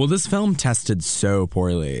Oscar. Well, this film tested so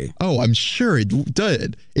poorly. Oh, I'm sure it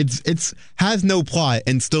did. It's has no plot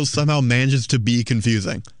and still somehow manages to be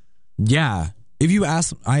confusing. Yeah. If you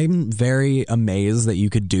ask, I'm very amazed that you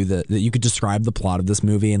could that you could describe the plot of this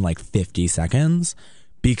movie in like 50 seconds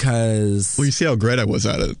because Well, you see how great I was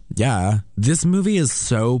at it. yeah, this movie is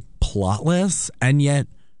so plotless and yet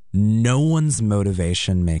no one's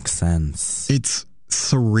motivation makes sense. It's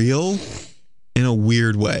surreal in a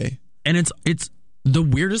weird way. And it's the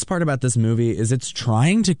weirdest part about this movie is it's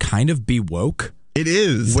trying to kind of be woke. It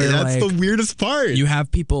is. Where, That's like, the weirdest part. You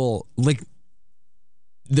have people like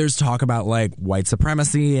there's talk about like white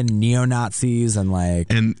supremacy and neo-Nazis and like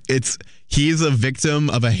And he's a victim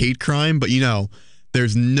of a hate crime, but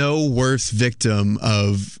there's no worse victim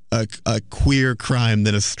of a queer crime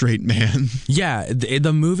than a straight man. yeah,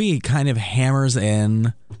 the movie kind of hammers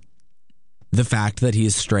in the fact that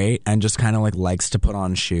he's straight and just kind of like likes to put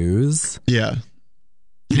on shoes. Yeah.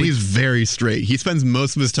 And he's very straight. He spends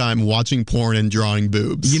most of his time watching porn and drawing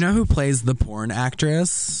boobs. You know who plays the porn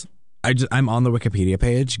actress? I'm on the Wikipedia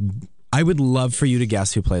page. I would love for you to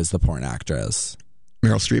guess who plays the porn actress.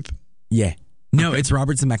 Meryl Streep. Yeah. No, it's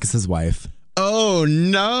Robert Zemeckis' wife. Oh,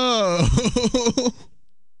 no.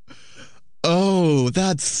 Oh,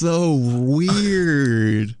 that's so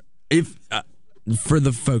weird. If for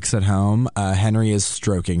the folks at home, Henry is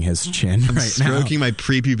stroking his chin right now. Stroking my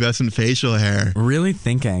prepubescent facial hair. Really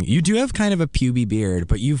thinking. You do have kind of a puby beard,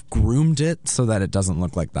 but you've groomed it so that it doesn't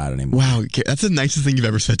look like that anymore. Wow, that's the nicest thing you've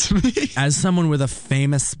ever said to me. As someone with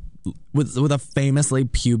a with a famously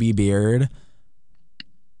puby beard,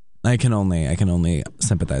 I can only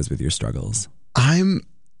sympathize with your struggles.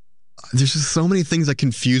 There's just so many things that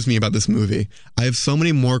confuse me about this movie. I have so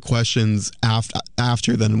many more questions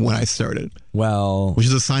after than when I started. Well, which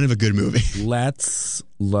is a sign of a good movie. Let's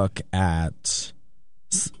look at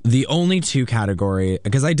the only two category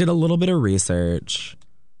because I did a little bit of research.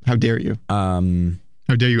 How dare you? How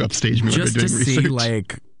dare you upstage me just when to doing research? see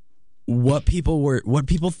like what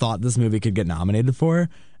people thought this movie could get nominated for,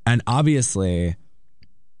 and obviously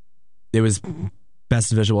it was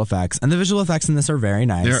Best visual effects. And the visual effects in this are very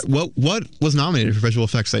nice. What was nominated for visual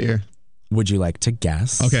effects that year? Would you like to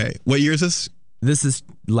guess? Okay. What year is this? This is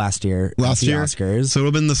last year. Last year? Oscars. So it would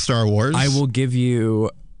have been the Star Wars. I will give you,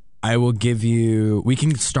 we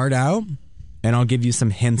can start out and I'll give you some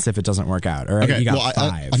hints if it doesn't work out. All right. Okay. You got Well,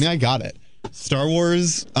 5. I mean, I got it. Star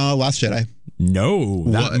Wars, Last Jedi. No,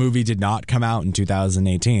 that What? movie did not come out in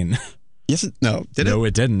 2018. Yes. No. Did it? No,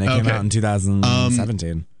 it didn't. It came Okay. out in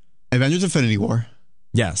 2017. Avengers Infinity War.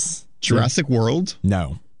 Yes. Jurassic World.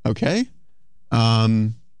 No. Okay.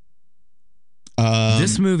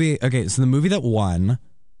 This movie, okay, so the movie that won,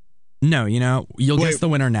 no, you'll Wait. guess the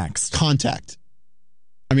winner next. Contact.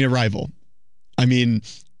 I mean, Arrival. I mean,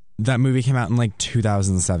 That movie came out in like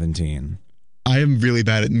 2017. I am really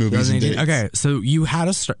bad at movies and dates. Okay, so you had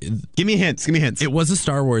a Give me hints. it was a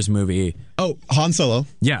Star Wars movie. Oh, Han Solo.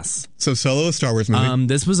 Yes. So Solo, a Star Wars movie.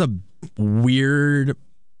 This was a weird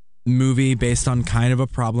movie based on kind of a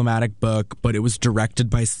problematic book, but it was directed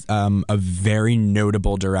by a very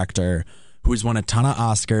notable director who's won a ton of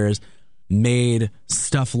Oscars, made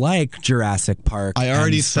stuff like Jurassic Park. I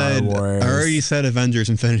already and Star Wars. said Avengers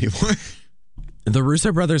Infinity War. The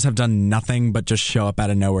Russo brothers have done nothing but just show up out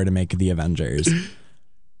of nowhere to make the Avengers.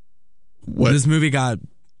 What? This movie got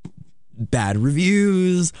bad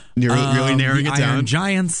reviews. Really narrowing the it down. Iron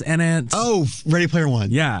Giants in it. Oh, Ready Player One.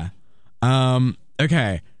 Yeah.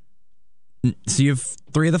 Okay. So you have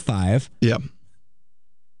 3 of the 5. Yeah.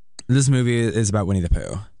 This movie is about Winnie the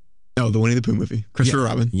Pooh. Oh, the Winnie the Pooh movie. Christopher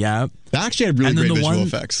Robin. Yeah. That actually had really And then great the visual one-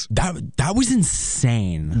 effects. That was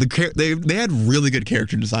insane. They had really good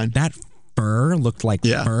character design. That fur looked like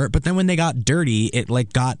Yeah. fur, but then when they got dirty, it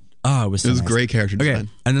like got it was so It was nice. great character Okay, design.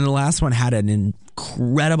 and then the last one had an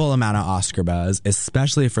incredible amount of Oscar buzz,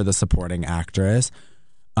 especially for the supporting actress.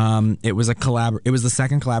 It was the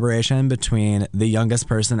second collaboration between the youngest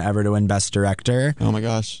person ever to win Best Director Oh my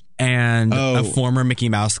gosh. and Oh. a former Mickey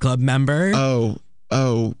Mouse Club member.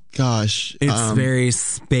 Oh gosh. It's very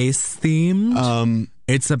space themed.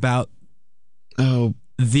 It's about Oh,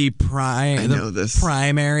 the I know this.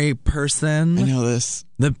 primary person, I know this.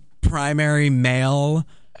 the primary male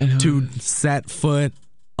know to set foot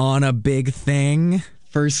on a big thing.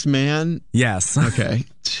 First Man. Yes. Okay.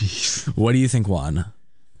 Jeez. What do you think won?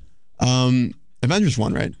 Avengers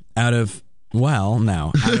won, right? Out of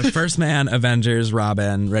First Man, Avengers,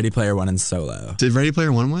 Robin, Ready Player One, and Solo. Did Ready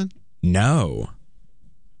Player One win? No,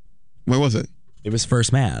 Where was it? it was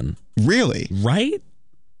First Man. Really? Right?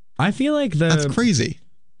 I feel like That's crazy.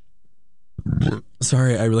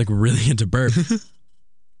 Sorry, I really had to burp.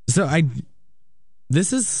 So I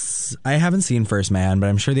haven't seen First Man, but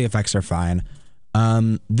I'm sure the effects are fine.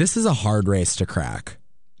 This is a hard race to crack.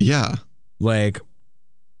 Yeah. Like,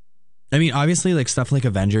 I mean, obviously, like stuff like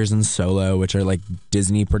Avengers and Solo, which are like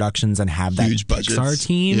Disney productions and have that Huge budgets. Pixar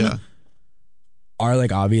team, Yeah. are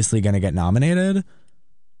like obviously going to get nominated.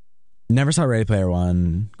 Never saw Ready Player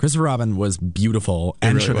One. Christopher Robin was beautiful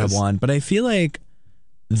and really should have was. won, but I feel like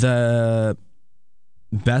the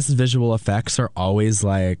best visual effects are always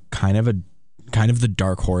like kind of the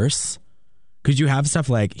dark horse, because you have stuff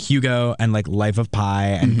like Hugo and like Life of Pi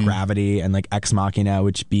and Gravity and like Ex Machina,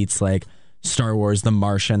 which beats like Star Wars, The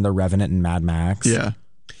Martian, The Revenant, and Mad Max. Yeah.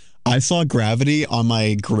 I saw Gravity on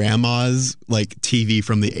my grandma's like TV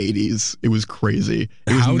from the 80s. It was crazy.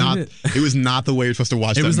 It was How did not it- it was not the way you're supposed to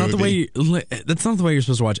watch It that was not movie. the way. That's not the way you're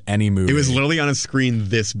supposed to watch any movie. It was literally on a screen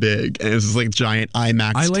this big, and it was like giant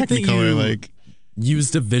IMAX I like that Technicolor. you Like,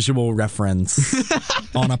 used a visual reference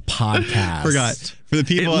on a podcast. forgot for the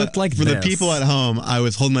people. It looked like for the this. people at home, I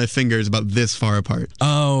was holding my fingers about this far apart.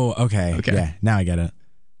 Oh, okay. Okay. Yeah, now I get it.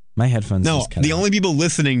 My headphones. No, just cut the out. only people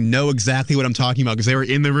listening know exactly what I'm talking about because they were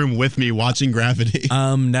in the room with me watching Gravity.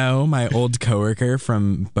 No, my old coworker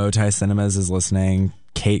from Bowtie Cinemas is listening.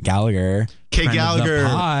 Kate Gallagher. Kate friend of the Gallagher.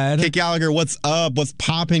 pod. Kate Gallagher, what's up? What's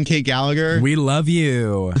poppin', Kate Gallagher? We love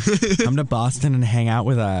you. Come to Boston and hang out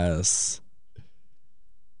with us.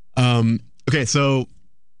 Okay, so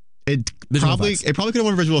it Visual probably effects. could have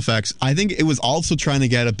won visual effects. I think it was also trying to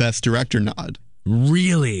get a best director nod.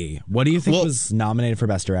 Really? What do you think Well- was nominated for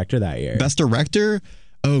Best Director that year? Best director?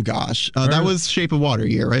 Oh gosh, that was Shape of Water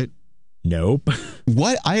year, right? Nope.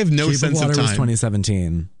 What? I have no Shape sense of Water of was time.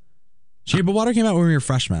 2017. Shape of Water came out when we were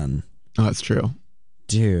freshmen. Oh, that's true.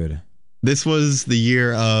 Dude. This was the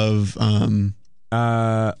year of. I'm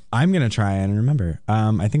gonna try and remember.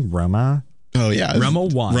 I think Roma. Oh yeah, Roma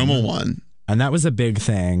won. Roma won. And that was a big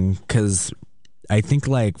thing because I think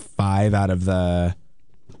like 5 out of the.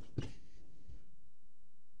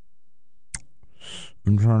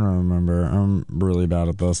 I'm trying to remember. I'm really bad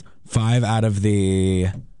at this. 5 out of the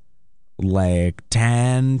like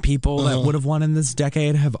 10 people that would have won in this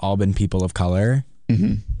decade have all been people of color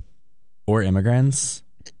or immigrants.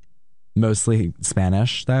 Mostly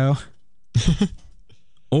Spanish, though.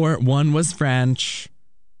 Or one was French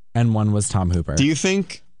and one was Tom Hooper. Do you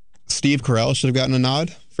think Steve Carell should have gotten a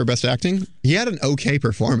nod for Best Acting? He had an okay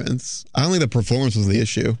performance. I don't think the performance was the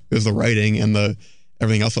issue. It was the writing and the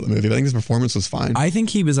everything else about the movie. But I think his performance was fine. I think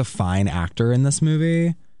he was a fine actor in this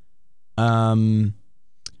movie. And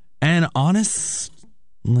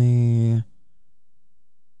honestly,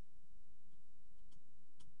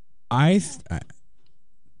 I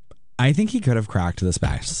think he could have cracked this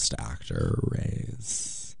Best Actor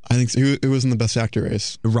race. I think so. It was in the Best Actor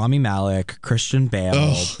race. Rami Malek, Christian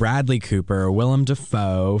Bale, Bradley Cooper, Willem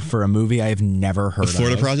Dafoe for a movie I've never heard of.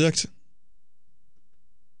 Florida Project?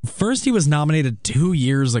 First, he was nominated 2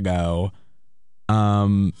 years ago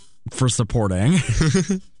for supporting.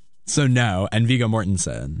 So no, and Viggo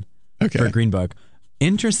Mortensen for Green Book.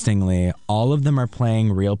 Interestingly, all of them are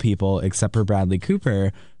playing real people except for Bradley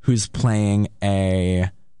Cooper, who's playing a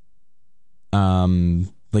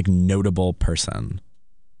like notable person.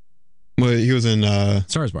 Well, he was in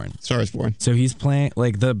Star is Born. Star is Born. So he's playing,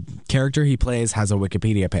 like, the character he plays has a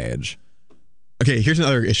Wikipedia page. Okay, here's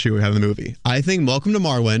another issue we have in the movie. I think Welcome to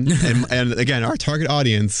Marwen, and again, our target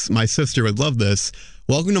audience, my sister would love this.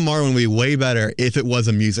 Welcome to Marwen would be way better if it was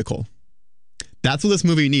a musical. That's what this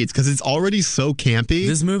movie needs, because it's already so campy.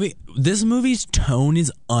 This movie's tone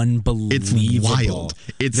is unbelievable. It's wild.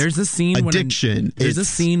 There's a scene addiction. There's a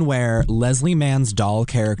scene where Leslie Mann's doll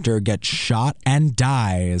character gets shot and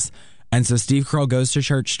dies. And so Steve Carell goes to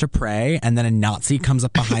church to pray, and then a Nazi comes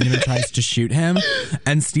up behind him and tries to shoot him.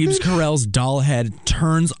 And Steve Carell's doll head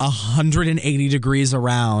turns 180 degrees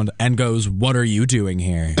around and goes, "What are you doing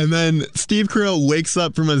here?" And then Steve Carell wakes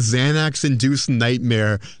up from a Xanax-induced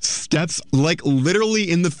nightmare, steps, like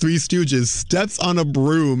literally in the Three Stooges, steps on a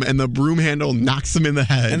broom, and the broom handle knocks him in the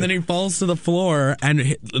head. And then he falls to the floor,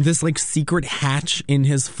 and this like secret hatch in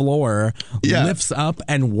his floor lifts up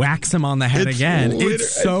and whacks him on the head again.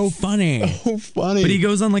 It's so funny. So funny. But he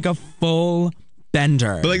goes on like a full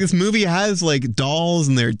bender. But like this movie has like dolls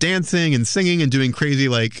and they're dancing and singing and doing crazy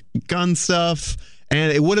like gun stuff.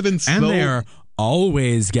 And it would have been so... And they're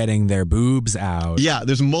always getting their boobs out. Yeah,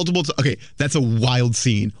 there's multiple... Okay, that's a wild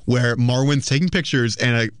scene where Marwen's taking pictures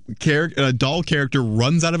and a doll character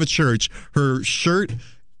runs out of a church. Her shirt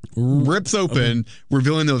rips open,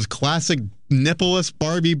 revealing those classic nippleless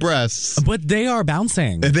Barbie breasts. But they are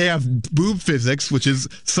bouncing. They have boob physics, which is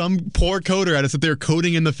some poor coder had to sit there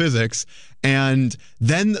coding in the physics. And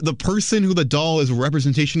then the person who the doll is a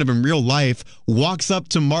representation of in real life walks up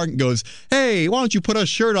to Mark and goes, "Hey, why don't you put a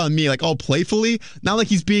shirt on me?" Like all playfully. Not like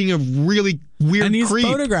he's being a really weird and he's creep.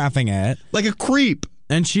 Photographing it. Like a creep.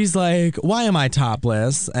 And she's like, "Why am I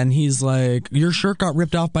topless?" And he's like, "Your shirt got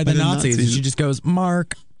ripped off by the Nazis." And she just goes,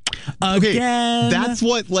 "Mark, again." Okay, that's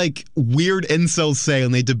what like weird incels say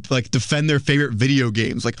when they defend their favorite video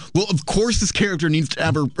games. Like, well, of course this character needs to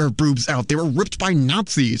have her boobs out. They were ripped by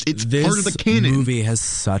Nazis. It's part of the canon. This movie has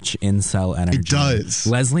such incel energy. It does.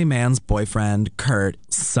 Leslie Mann's boyfriend, Kurt,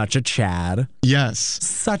 such a Chad. Yes.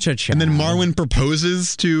 Such a Chad. And then Marwen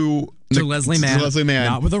proposes to Leslie Mann,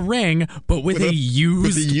 not with a ring, but with a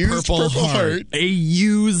used purple heart. A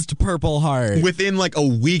used purple heart. Within like a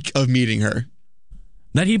week of meeting her.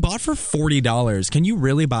 That he bought for $40. Can you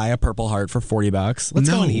really buy a purple heart for $40? Let's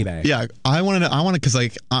go on eBay. Yeah, I want to because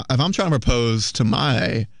like if I'm trying to propose to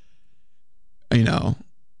my,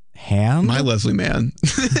 hand, my Leslie Mann,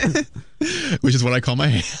 which is what I call my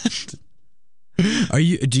hand. Do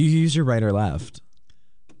you use your right or left?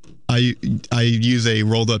 I use a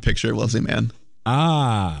rolled up picture of Leslie Mann.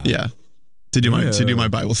 Ah, yeah, to do my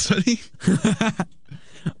Bible study.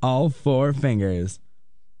 All four fingers.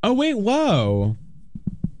 Oh wait, whoa.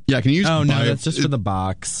 Yeah, can you use... Oh, no, that's just for the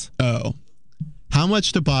box. Oh. How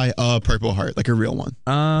much to buy a purple heart, like a real one?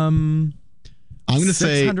 I'm going to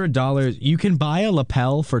say... $600. You can buy a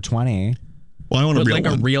lapel for $20. Well, I want a real one.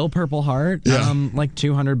 Like a real purple heart? Yeah. Like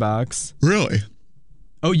 $200. Really?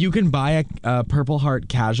 Oh, you can buy a Purple Heart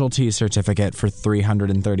casualty certificate for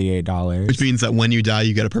 $338. Which means that when you die,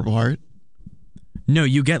 you get a purple heart? No,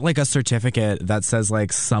 you get like a certificate that says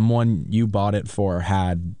like someone you bought it for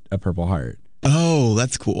had a purple heart. Oh,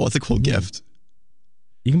 that's cool. That's a cool gift.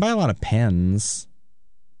 You can buy a lot of pins.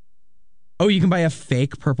 Oh, you can buy a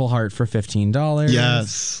fake purple heart for $15.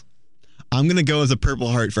 Yes. I'm going to go as a purple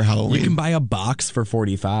heart for Halloween. You can buy a box for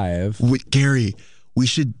 $45. Wait, Gary, we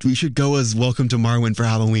should go as Welcome to Marwen for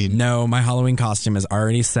Halloween. No, my Halloween costume is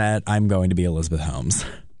already set. I'm going to be Elizabeth Holmes.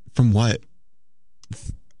 From what?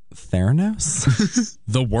 Theranos?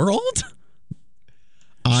 The world?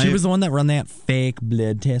 She was the one that run that fake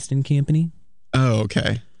blood testing company. Oh,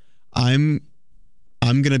 okay. I'm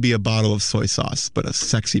gonna be a bottle of soy sauce, but a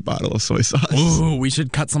sexy bottle of soy sauce. Ooh, we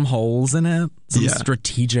should cut some holes in it. Some Yeah.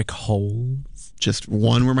 strategic holes. Just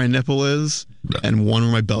one where my nipple is, and one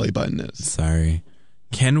where my belly button is. Sorry.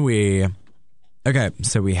 Can we? Okay,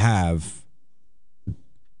 so we have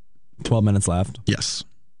 12 minutes left. Yes.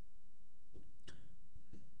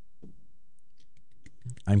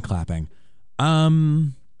 I'm clapping. How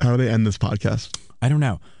do they end this podcast? I don't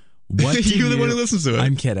know. What do You're the one who listens to it.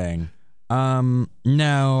 I'm kidding.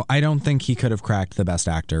 No, I don't think he could have cracked the best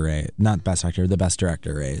actor race. Not best actor, the best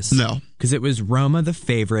director race. No. Because it was Roma, The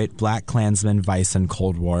Favorite, Black Klansman, Vice, and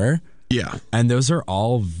Cold War. Yeah. And those are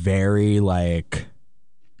all very, like,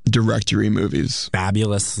 Directory movies.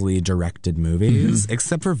 fabulously directed movies,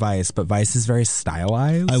 except for Vice. But Vice is very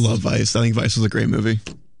stylized. I love Vice. I think Vice was a great movie.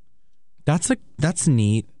 That's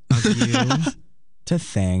neat of you to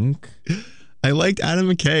think. I liked Adam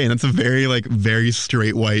McKay, and that's a very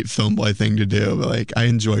straight white film boy thing to do. But like, I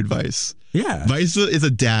enjoyed Vice. Yeah. Vice is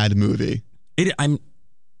a dad movie. And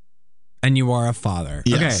you are a father.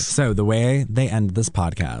 Yes. Okay, so the way they end this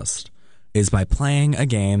podcast is by playing a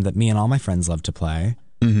game that me and all my friends love to play,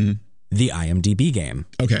 the IMDb game.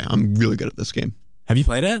 Okay, I'm really good at this game. Have you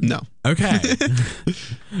played it? No. Okay.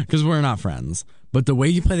 Because we're not friends. But the way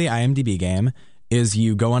you play the IMDb game is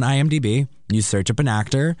you go on IMDb, you search up an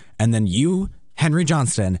actor, and then you, Henry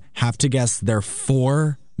Johnston, have to guess their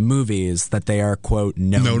 4 movies that they are, quote,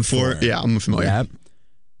 known for. Yeah, I'm familiar. Yep.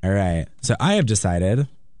 All right. So I have decided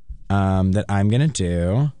that I'm going to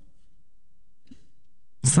do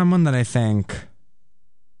someone that I think...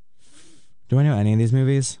 Do I know any of these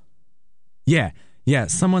movies? Yeah.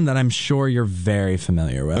 Someone that I'm sure you're very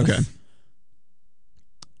familiar with. Okay.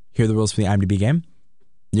 Here are the rules for the IMDb game.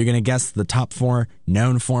 You're going to guess the top 4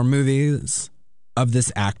 known for movies of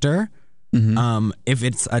this actor. If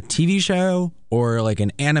it's a TV show or like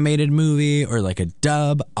an animated movie or like a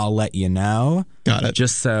dub, I'll let you know. Got it.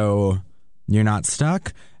 Just so you're not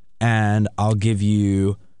stuck. And I'll give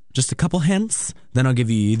you just a couple hints. Then I'll give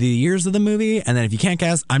you the years of the movie. And then if you can't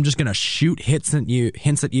guess, I'm just going to shoot hints at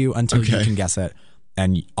you until you can guess it.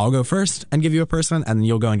 And I'll go first and give you a person, and then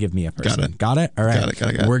you'll go and give me a person. Got it? All right.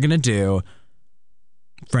 Got it. We're going to do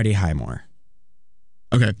Freddie Highmore.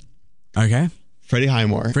 Okay. Freddie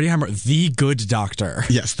Highmore. Freddie Highmore, the good doctor.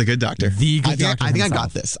 Yes, the good doctor. The good doctor. I think I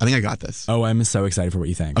himself. got this. Oh, I'm so excited for what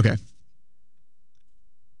you think. Okay.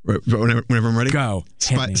 Whenever I'm ready. Go.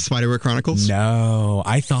 Hit me. Spiderware Chronicles. No,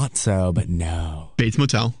 I thought so, but no. Bates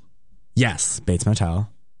Motel. Yes, Bates Motel.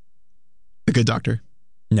 The Good Doctor.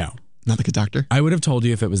 No. Not The Good Doctor. I would have told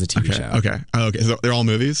you if it was a TV show. Okay. Oh, okay. So they're all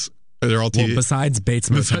movies. Or they're all TV. Well, besides Bates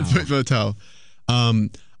Motel. Besides Bates Motel.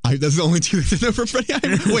 That's the only 2 that I know from Freddie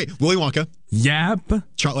Highmore. Wait, Willy Wonka. Yep.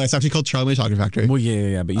 It's actually called Charlie and the Chocolate Factory. Well,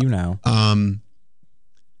 yeah, but you know.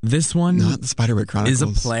 This one Not the Spiderwick Chronicles. is a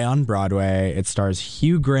play on Broadway. It stars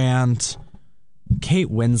Hugh Grant, Kate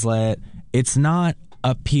Winslet. It's not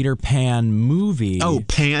a Peter Pan movie. Oh,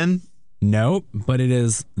 Pan? Nope, but it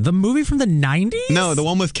is the movie from the 90s? No, the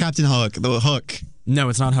one with Captain Hook. The Hook. No,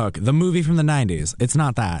 it's not Hook. The movie from the 90s. It's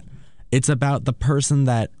not that. It's about the person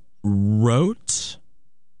that wrote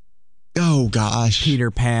Oh, gosh.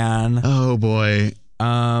 Peter Pan. Oh, boy.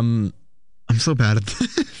 Um, I'm so bad at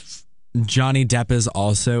this. Johnny Depp is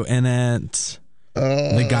also in it.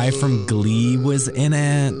 The guy from Glee was in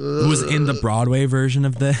it. Was in the Broadway version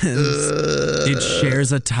of this. It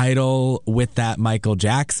shares a title with that Michael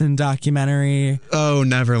Jackson documentary. Oh,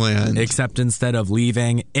 Neverland. Except instead of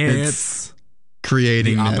leaving, it's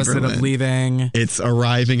creating the opposite Neverland. of leaving. It's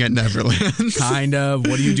arriving at Neverland. Kind of.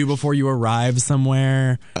 What do you do before you arrive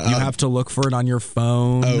somewhere? You have to look for it on your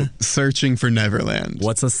phone. Oh, searching for Neverland.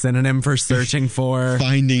 What's a synonym for searching for?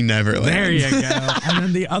 Finding Neverland. There you go. And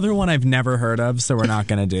then the other one I've never heard of, so we're not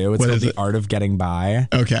going to do. It's What called is The it? Art of Getting By.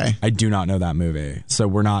 Okay. I do not know that movie, so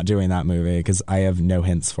we're not doing that movie because I have no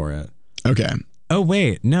hints for it. Okay. Oh,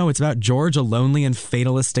 wait. No, it's about George, a lonely and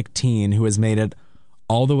fatalistic teen who has made it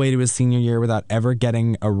all the way to his senior year without ever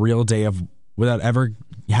having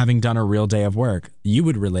done a real day of work. You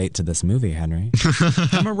would relate to this movie, Henry.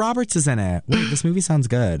 Emma Roberts is in it. Wait, this movie sounds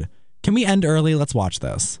good. Can we end early? Let's watch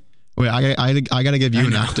this. Wait, I got to give you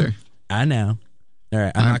an actor. I know. All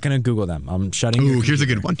right, I'm not going to Google them. I'm shutting. Ooh, here's a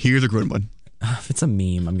good one. Here's a good one. If it's a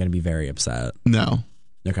meme, I'm going to be very upset. No.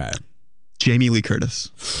 Okay. Jamie Lee Curtis.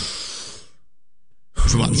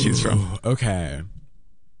 There's a lot to choose from. Okay.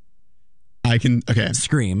 Okay.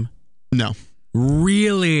 Scream. No.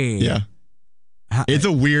 Really? Yeah. It's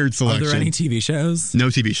a weird selection. Are there any TV shows? No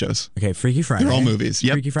TV shows. Okay, Freaky Friday. They're all movies.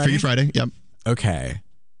 Yep. Freaky Friday? Freaky Friday. Yep. Okay.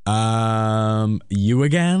 You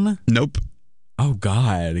Again? Nope. Oh,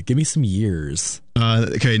 God. Give me some years.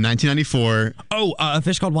 Okay, 1994. Oh, A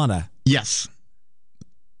Fish Called Wanda. Yes.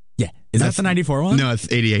 Yeah. Is that the 94 one? No,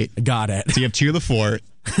 it's 88. Got it. So you have two of the four.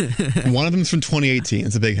 One of them's from 2018.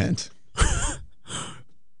 It's a big hint.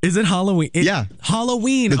 Is it Halloween? Yeah.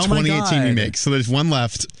 Halloween. The Oh, my 2018 God. remake. So there's one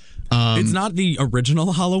left. It's not the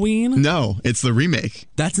original Halloween? No, it's the remake.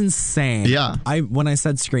 That's insane. Yeah. When I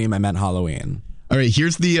said Scream, I meant Halloween. All right,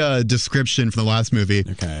 here's the description for the last movie.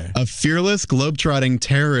 Okay. A fearless, globetrotting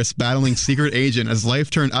terrorist battling secret agent as life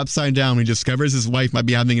turned upside down when he discovers his wife might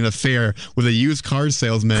be having an affair with a used car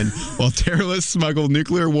salesman while terrorists smuggle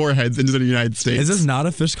nuclear warheads into the United States. Is this not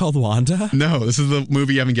A Fish Called Wanda? No, this is the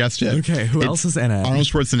movie you haven't guessed yet. Okay, who else is in it? Arnold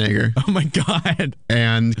Schwarzenegger Oh, my God.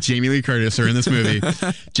 and Jamie Lee Curtis are in this movie.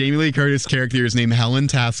 Jamie Lee Curtis' character is named Helen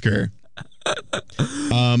Tasker.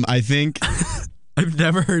 I think... I've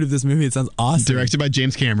never heard of this movie. It sounds awesome. Directed by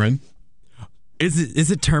James Cameron.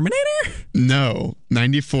 Is it Terminator? No,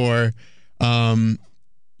 94.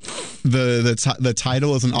 The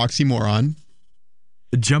title is an oxymoron.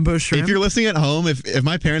 Jumbo Shrimp? If you're listening at home, if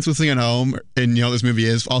my parents listening at home and you know what this movie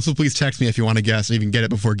is, also please text me if you want to guess and you can get it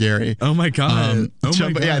before Gary. Oh my God.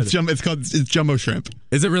 Jumbo, my God. Yeah, it's Jumbo Shrimp.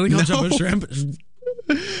 Is it really called No. Jumbo Shrimp?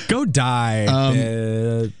 Go die,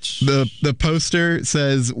 bitch. The poster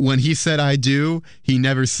says, when he said I do, he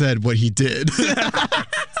never said what he did.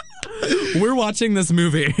 We're watching this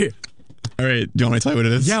movie. All right, do you want me to tell you what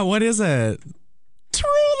it is? Yeah, what is it? True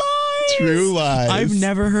Lies. True Lies. I've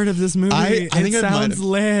never heard of this movie. I think it I might sounds have.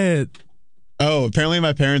 lit. Oh, apparently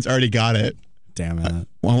my parents already got it. Damn it.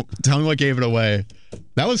 Well, tell me what gave it away.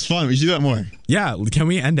 That was fun. We should do that more. Yeah, can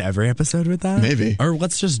we end every episode with that? Maybe. Or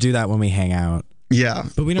let's just do that when we hang out. Yeah.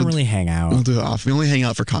 But we don't really hang out. We'll do it off. We only hang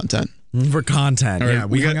out for content. For content. All right, Yeah,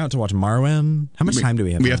 we we hung got- out to watch Marwen. How much time do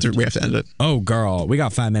we have? We have left? to end it. Oh, girl, we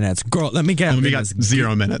got 5 minutes. Girl, let me get. And we got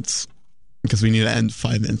 0 minutes because we need to end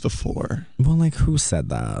 5 minutes before. Well, like, who said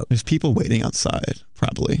that? There's people waiting outside,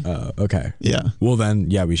 probably. Okay. Yeah. Well,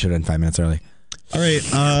 then, yeah, we should end 5 minutes early. All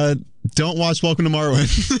right. Don't watch Welcome to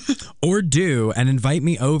Marwen. Or do, and invite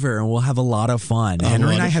me over, and we'll have a lot of fun.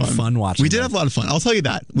 Henry and I had fun watching. We did this. have a lot of fun. I'll tell you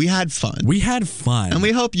that. We had fun. We had fun. And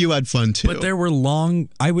we hope you had fun too. But there were long.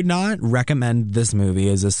 I would not recommend this movie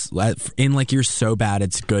as in like your so bad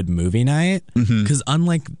it's good movie night, because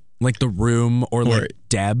unlike like The Room or like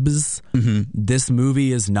Debs, this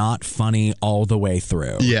movie is not funny all the way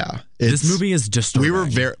through. Yeah. This movie is disturbing. We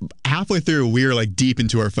were halfway through. We were like deep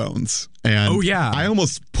into our phones, and Oh, yeah. I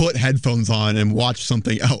almost put headphones on and watched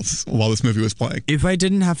something else while this movie was playing. If I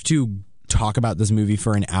didn't have to talk about this movie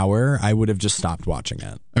for an hour, I would have just stopped watching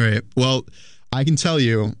it. All right. Well, I can tell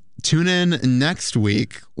you, tune in next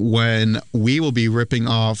week when we will be ripping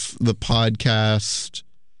off the podcast.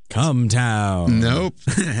 Come Town. Nope.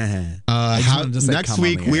 wanted to say Next come on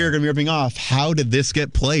week, the we air. are going to be ripping off How Did This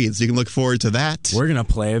Get Played? So you can look forward to that. We're gonna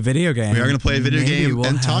play a video game. We are going to play a video Maybe game we'll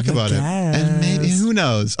and talk have a about it. And maybe, guest. who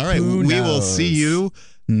knows? All right. Who We will knows? see you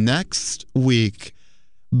next week.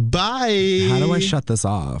 Bye. How do I shut this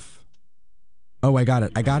off? Oh, I got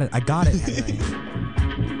it. Henry.